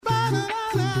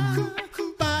You're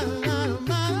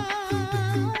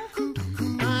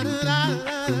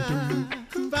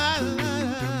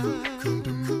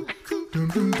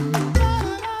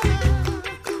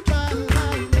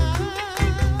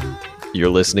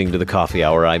listening to The Coffee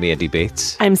Hour. I'm Andy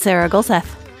Bates. I'm Sarah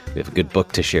Gulseth. We have a good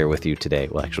book to share with you today.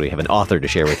 Well, actually, we have an author to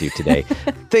share with you today.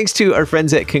 Thanks to our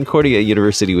friends at Concordia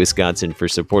University, Wisconsin for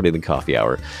supporting The Coffee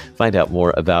Hour. Find out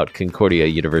more about Concordia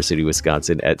University,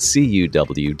 Wisconsin at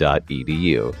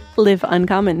cuw.edu. Live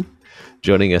uncommon.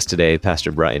 Joining us today,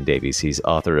 Pastor Brian Davies. He's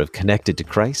author of Connected to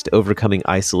Christ, Overcoming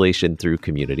Isolation Through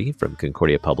Community from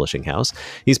Concordia Publishing House.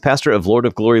 He's pastor of Lord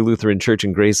of Glory Lutheran Church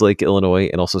in Grayslake, Illinois,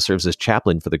 and also serves as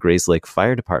chaplain for the Grayslake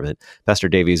Fire Department. Pastor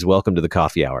Davies, welcome to the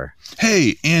Coffee Hour.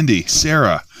 Hey, Andy,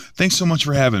 Sarah, thanks so much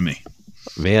for having me.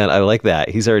 Man, I like that.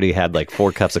 He's already had like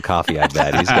 4 cups of coffee, I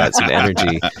bet. He's got some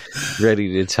energy,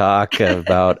 ready to talk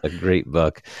about a great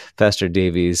book. Pastor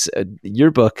Davies,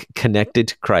 your book, Connected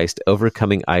to Christ,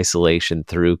 Overcoming Isolation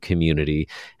Through Community,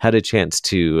 had a chance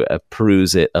to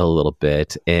peruse it a little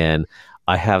bit, and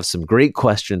I have some great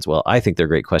questions. Well, I think they're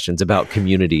great questions about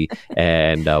community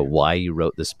and why you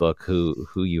wrote this book, who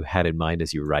you had in mind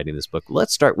as you were writing this book.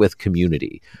 Let's start with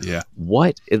community. Yeah.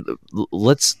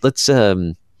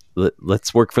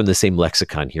 Let's work from the same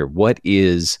lexicon here. What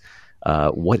is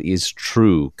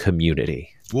true community?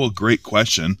 Well, great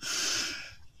question.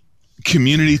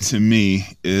 Community to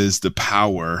me is the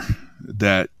power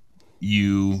that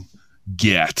you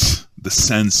get, the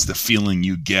sense, the feeling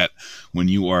you get when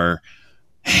you are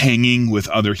hanging with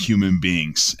other human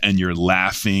beings and you're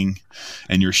laughing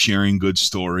and you're sharing good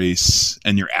stories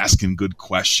and you're asking good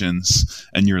questions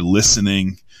and you're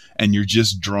listening and you're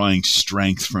just drawing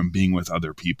strength from being with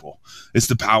other people. It's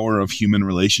the power of human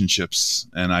relationships,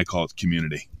 and I call it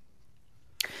community.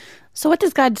 So what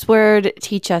does God's Word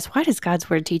teach us? Why does God's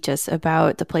Word teach us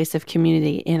about the place of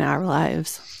community in our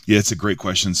lives? Yeah, it's a great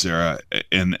question, Sarah.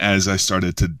 And as I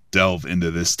started to delve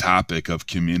into this topic of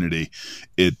community,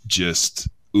 it just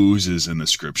oozes in the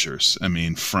scriptures. I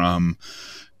mean, from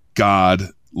God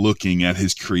looking at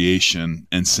his creation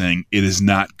and saying, it is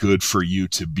not good for you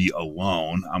to be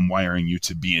alone. I'm wiring you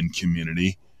to be in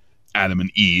community. Adam and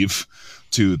Eve,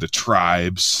 to the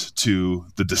tribes, to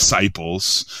the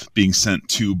disciples being sent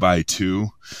 2 by 2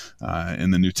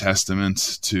 in the New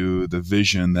Testament, to the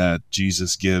vision that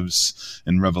Jesus gives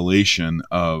in Revelation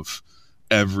of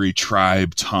every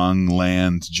tribe, tongue,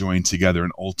 land joined together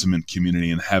in ultimate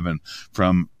community in heaven.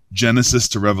 From Genesis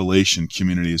to Revelation,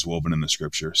 community is woven in the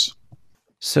scriptures.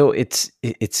 So it's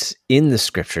in the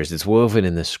scriptures, it's woven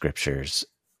in the scriptures.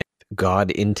 God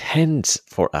intends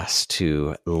for us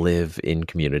to live in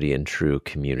community and true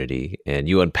community. And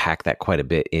you unpack that quite a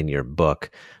bit in your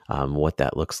book, what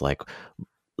that looks like.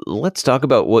 Let's talk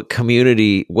about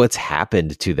what's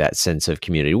happened to that sense of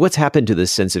community. What's happened to the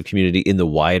sense of community in the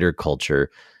wider culture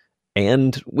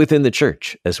and within the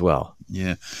church as well?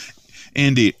 Yeah.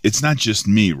 Andy, it's not just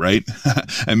me, right?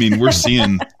 I mean, we're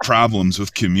seeing problems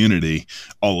with community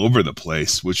all over the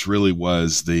place, which really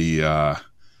was the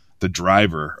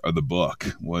driver of the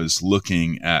book, was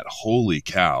looking at, holy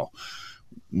cow,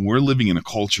 we're living in a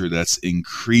culture that's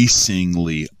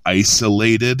increasingly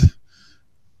isolated,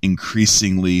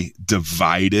 increasingly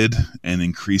divided, and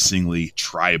increasingly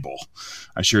tribal.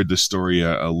 I shared this story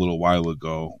a little while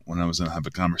ago when I was going to have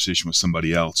a conversation with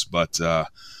somebody else, but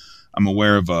I'm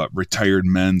aware of a retired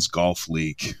men's golf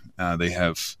league. They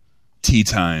have tee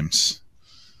times,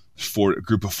 a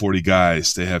group of 40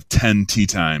 guys. They have 10 tee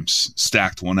times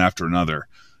stacked one after another.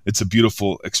 It's a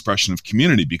beautiful expression of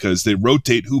community because they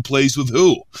rotate who plays with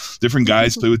who. Different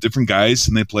guys play with different guys,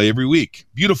 and they play every week.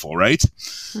 Beautiful, right?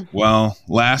 Mm-hmm. Well,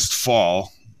 last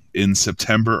fall, in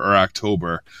September or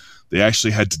October, they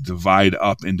actually had to divide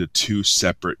up into 2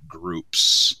 separate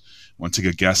groups. Want to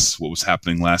take a guess what was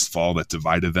happening last fall that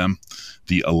divided them?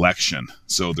 The election.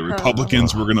 So the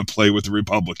Republicans were going to play with the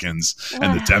Republicans,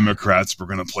 and the Democrats were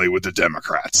going to play with the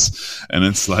Democrats. And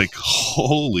it's like,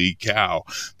 holy cow.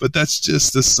 But that's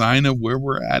just a sign of where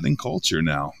we're at in culture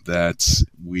now, that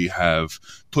we have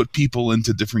put people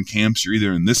into different camps. You're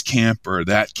either in this camp or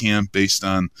that camp based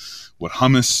on what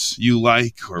hummus you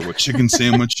like, or what chicken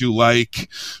sandwich you like,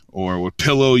 or what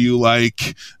pillow you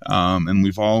like. And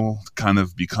we've all kind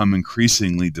of become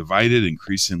increasingly divided,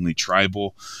 increasingly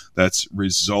tribal. That's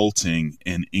resulting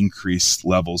in increased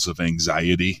levels of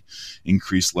anxiety,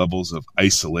 increased levels of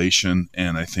isolation.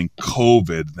 And I think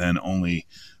COVID then only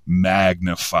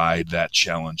magnified that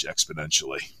challenge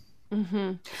exponentially.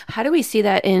 Mm-hmm. How do we see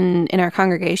that in our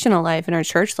congregational life, in our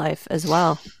church life as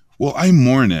well? Well, I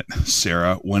mourn it,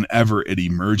 Sarah, whenever it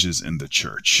emerges in the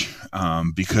church,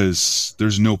 because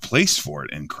there's no place for it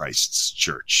in Christ's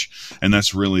church. And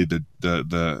that's really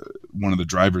the one of the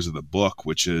drivers of the book,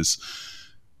 which is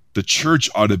the church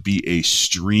ought to be a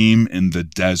stream in the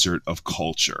desert of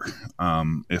culture.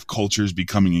 If culture is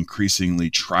becoming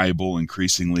increasingly tribal,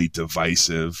 increasingly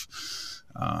divisive,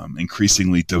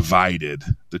 increasingly divided,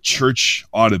 the church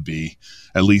ought to be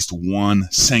at least one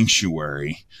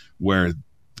sanctuary where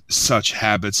such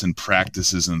habits and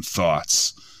practices and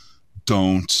thoughts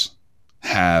don't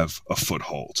have a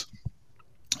foothold.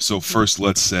 So first,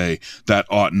 let's say that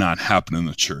ought not happen in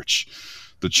the church.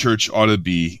 The church ought to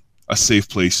be a safe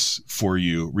place for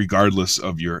you, regardless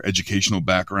of your educational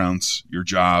backgrounds, your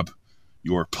job,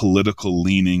 your political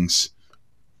leanings,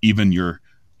 even your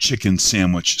chicken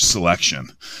sandwich selection.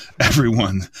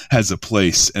 Everyone has a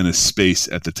place and a space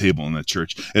at the table in the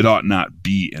church. It ought not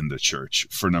be in the church,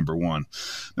 for number one.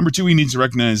 Number two, we need to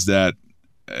recognize that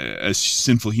as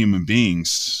sinful human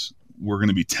beings, we're going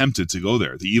to be tempted to go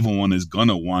there. The evil one is going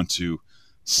to want to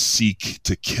seek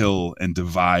to kill and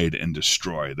divide and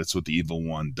destroy. That's what the evil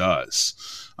one does.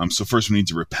 So first we need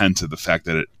to repent of the fact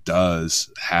that it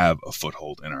does have a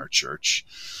foothold in our church.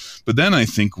 But then I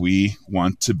think we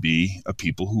want to be a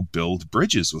people who build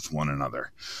bridges with one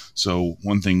another. So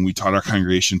one thing we taught our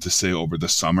congregation to say over the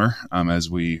summer, as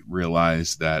we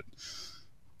realized that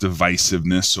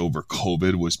divisiveness over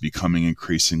COVID was becoming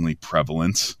increasingly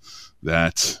prevalent,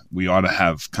 that we ought to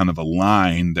have kind of a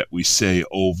line that we say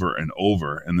over and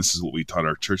over. And this is what we taught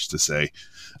our church to say,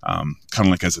 kind of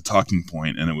like as a talking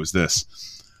point. And it was this: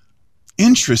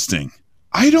 interesting.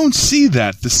 I don't see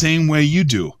that the same way you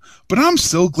do, but I'm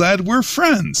still glad we're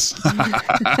friends.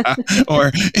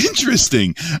 Or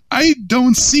interesting. I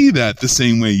don't see that the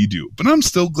same way you do, but I'm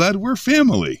still glad we're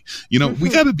family. You know, we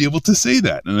got to be able to say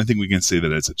that. And I think we can say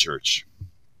that as a church.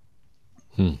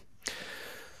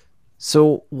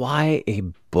 So why a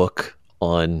book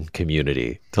on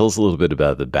community? Tell us a little bit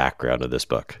about the background of this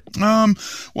book. Well,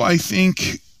 I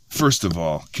think, first of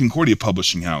all, Concordia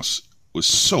Publishing House was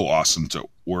so awesome to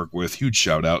work with. Huge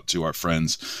shout out to our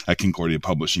friends at Concordia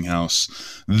Publishing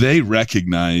House. They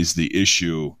recognized the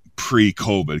issue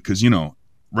pre-COVID because, you know,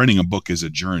 writing a book is a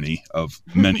journey of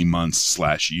many months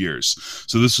 / years.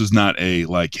 So this was not a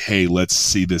like, hey, let's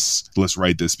see this, let's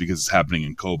write this because it's happening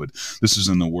in COVID. This was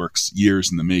in the works, years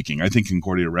in the making. I think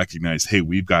Concordia recognized, hey,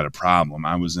 we've got a problem.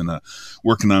 I was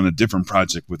working on a different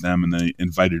project with them, and they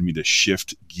invited me to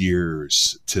shift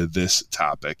gears to this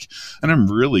topic. And I'm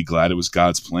really glad it was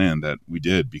God's plan that we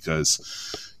did,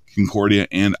 because Concordia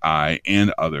and I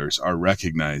and others are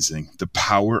recognizing the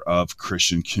power of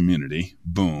Christian community,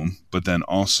 boom, but then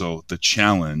also the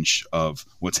challenge of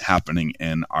what's happening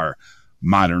in our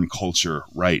modern culture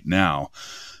right now,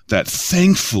 that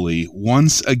thankfully,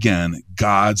 once again,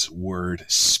 God's word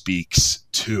speaks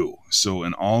to. So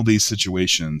in all these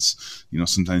situations, you know,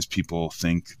 sometimes people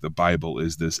think the Bible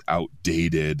is this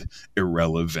outdated,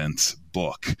 irrelevant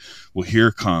book. Well,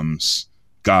 here comes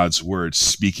God's word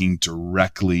speaking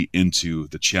directly into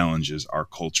the challenges our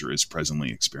culture is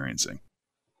presently experiencing.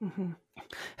 Mm-hmm.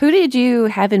 Who did you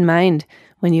have in mind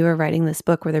when you were writing this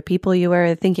book? Were there people you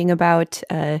were thinking about,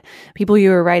 people you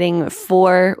were writing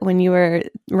for when you were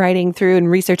writing through and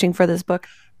researching for this book?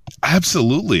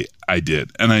 Absolutely, I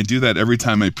did. And I do that every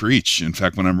time I preach. In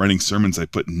fact, when I'm writing sermons, I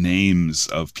put names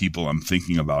of people I'm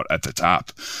thinking about at the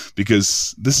top,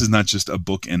 because this is not just a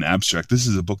book in abstract. This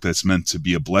is a book that's meant to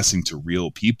be a blessing to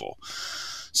real people.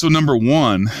 So number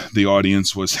one, the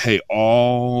audience was, hey,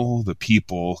 all the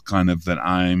people kind of that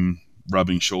I'm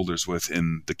rubbing shoulders with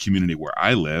in the community where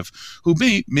I live, who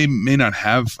may not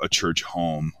have a church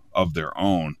home of their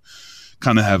own,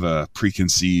 kind of have a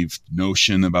preconceived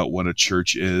notion about what a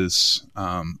church is.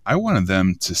 I wanted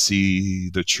them to see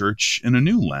the church in a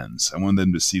new lens. I wanted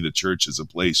them to see the church as a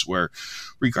place where,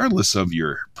 regardless of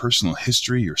your personal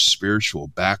history, your spiritual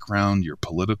background, your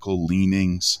political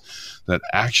leanings, that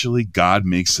actually God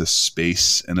makes a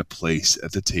space and a place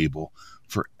at the table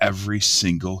for every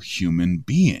single human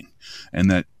being.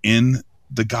 And that in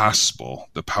the gospel,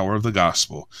 the power of the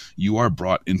gospel, you are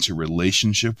brought into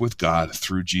relationship with God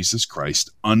through Jesus Christ,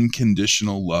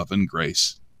 unconditional love and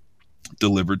grace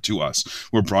delivered to us.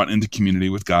 We're brought into community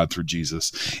with God through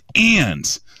Jesus,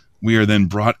 and we are then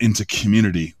brought into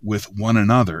community with one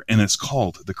another, and it's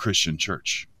called the Christian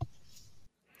church.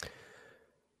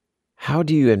 How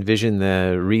do you envision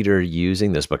the reader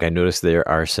using this book? I noticed there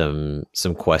are some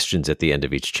questions at the end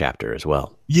of each chapter as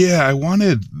well. Yeah, I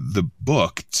wanted the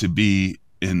book to be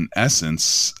in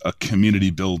essence, a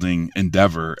community building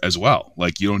endeavor as well.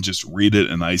 Like, you don't just read it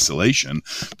in isolation,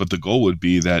 but the goal would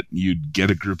be that you'd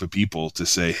get a group of people to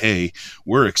say, hey,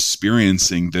 we're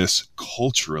experiencing this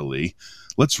culturally.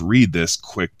 Let's read this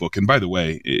quick book. And by the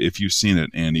way, if you've seen it,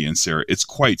 Andy and Sarah, it's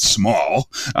quite small.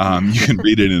 You can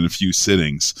read it in a few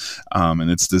sittings.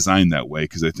 And it's designed that way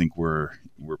because I think we're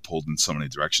pulled in so many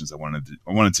directions. I wanted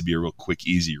it to be a real quick,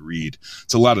 easy read.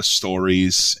 It's a lot of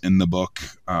stories in the book.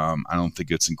 I don't think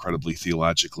it's incredibly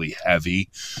theologically heavy.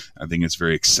 I think it's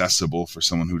very accessible for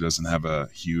someone who doesn't have a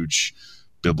huge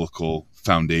biblical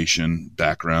foundation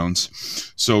background.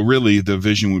 So really the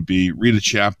vision would be read a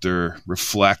chapter,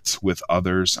 reflect with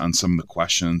others on some of the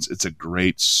questions. It's a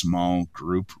great small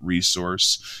group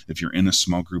resource. If you're in a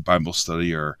small group Bible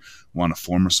study or want to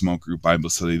form a small group Bible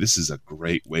study, this is a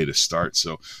great way to start.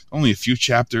 So only a few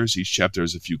chapters. Each chapter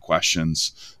has a few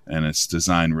questions, and it's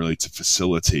designed really to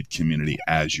facilitate community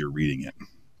as you're reading it.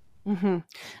 Mm-hmm.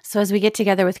 So as we get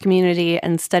together with community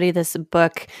and study this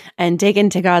book and dig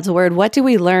into God's word, what do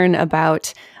we learn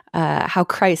about how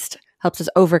Christ helps us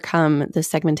overcome this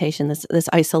segmentation, this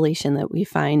isolation that we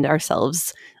find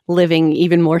ourselves living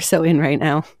even more so in right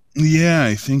now? Yeah,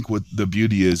 I think what the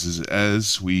beauty is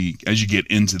as you get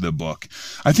into the book,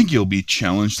 I think you'll be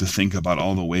challenged to think about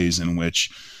all the ways in which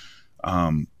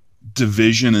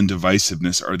division and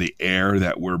divisiveness are the air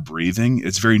that we're breathing.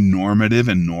 It's very normative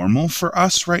and normal for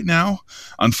us right now.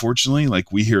 Unfortunately,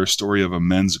 like, we hear a story of a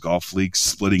men's golf league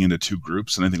splitting into two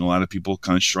groups, and I think a lot of people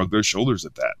kind of shrug their shoulders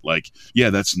at that. Like,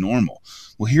 yeah, that's normal.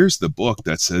 Well, here's the book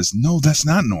that says, no, that's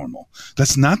not normal.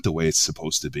 That's not the way it's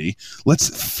supposed to be. Let's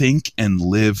think and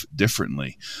live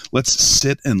differently. Let's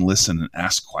sit and listen and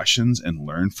ask questions and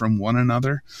learn from one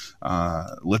another.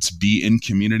 Let's be in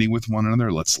community with one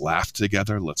another. Let's laugh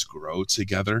together. Let's grow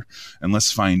together. And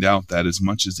let's find out that as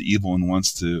much as the evil one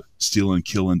wants to steal and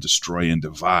kill and destroy and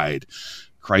divide,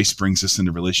 Christ brings us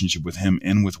into relationship with him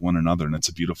and with one another. And it's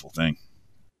a beautiful thing.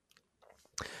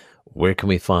 Where can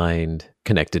we find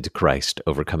Connected to Christ,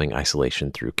 Overcoming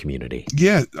Isolation Through Community?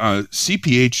 Yeah,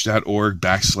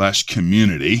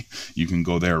 cph.org/community. You can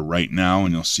go there right now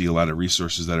and you'll see a lot of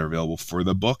resources that are available for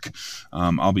the book.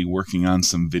 I'll be working on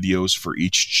some videos for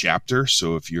each chapter.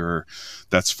 So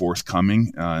that's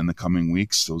forthcoming in the coming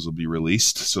weeks. Those will be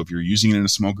released. So if you're using it in a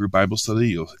small group Bible study,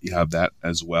 you have that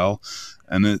as well.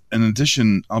 And in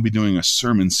addition, I'll be doing a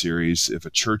sermon series if a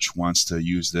church wants to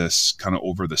use this kind of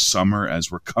over the summer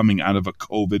as we're coming out of a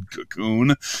COVID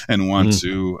cocoon and want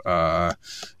to,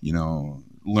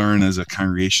 learn as a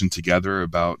congregation together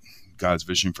about God's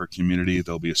vision for community.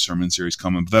 There'll be a sermon series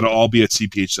coming, but that'll all be at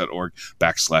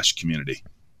cph.org/community.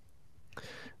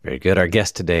 Very good. Our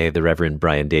guest today, the Reverend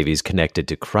Brian Davies, Connected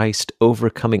to Christ,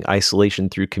 Overcoming Isolation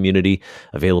Through Community,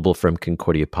 available from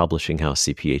Concordia Publishing House,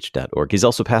 cph.org. He's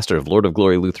also pastor of Lord of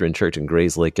Glory Lutheran Church in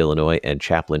Grayslake, Illinois, and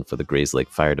chaplain for the Grayslake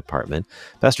Fire Department.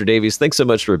 Pastor Davies, thanks so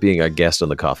much for being our guest on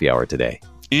the Coffee Hour today.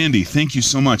 Andy, thank you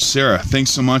so much. Sarah,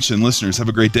 thanks so much. And listeners, have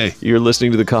a great day. You're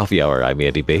listening to the Coffee Hour. I'm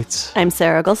Andy Bates. I'm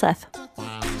Sarah Gulseth.